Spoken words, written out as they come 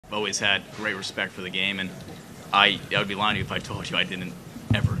always had great respect for the game, and I would be lying to you if I told you I didn't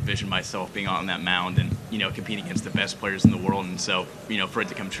ever envision myself being on that mound and, competing against the best players in the world. And so, for it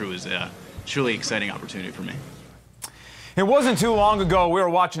to come true is a truly exciting opportunity for me. It wasn't too long ago we were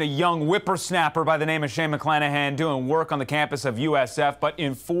watching a young whippersnapper by the name of Shane McClanahan doing work on the campus of USF, but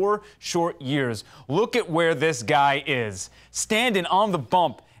in 4 short years, look at where this guy is. Standing on the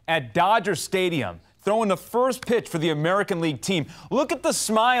bump at Dodger Stadium, throwing the first pitch for the American League team. Look at the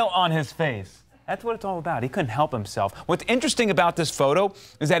smile on his face. That's what it's all about. He couldn't help himself. What's interesting about this photo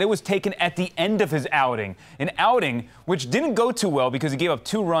is that it was taken at the end of his outing, an outing which didn't go too well because he gave up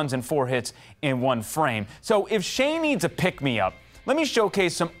 2 runs and 4 hits in 1 frame. So if Shane needs a pick-me-up, let me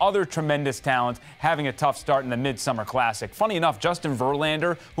showcase some other tremendous talents having a tough start in the Midsummer Classic. Funny enough, Justin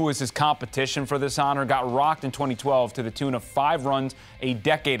Verlander, who was his competition for this honor, got rocked in 2012 to the tune of 5 runs a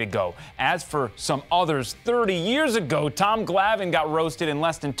decade ago. As for some others, 30 years ago, Tom Glavine got roasted in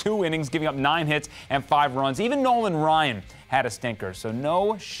less than 2 innings, giving up 9 hits and 5 runs. Even Nolan Ryan had a stinker, so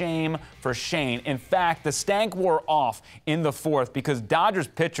no shame for Shane. In fact, the stank wore off in the 4th because Dodgers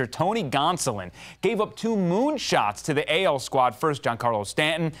pitcher Tony Gonsolin gave up 2 moonshots to the AL squad. First, Giancarlo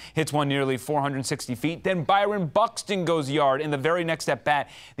Stanton hits one nearly 460 feet. Then Byron Buxton goes yard in the very next at-bat.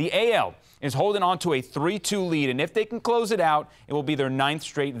 The AL is holding on to a 3-2 lead, and if they can close it out, it will be their 9th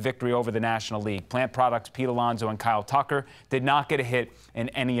straight victory over the National League. Plant Products' Pete Alonso and Kyle Tucker did not get a hit in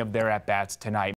any of their at-bats tonight.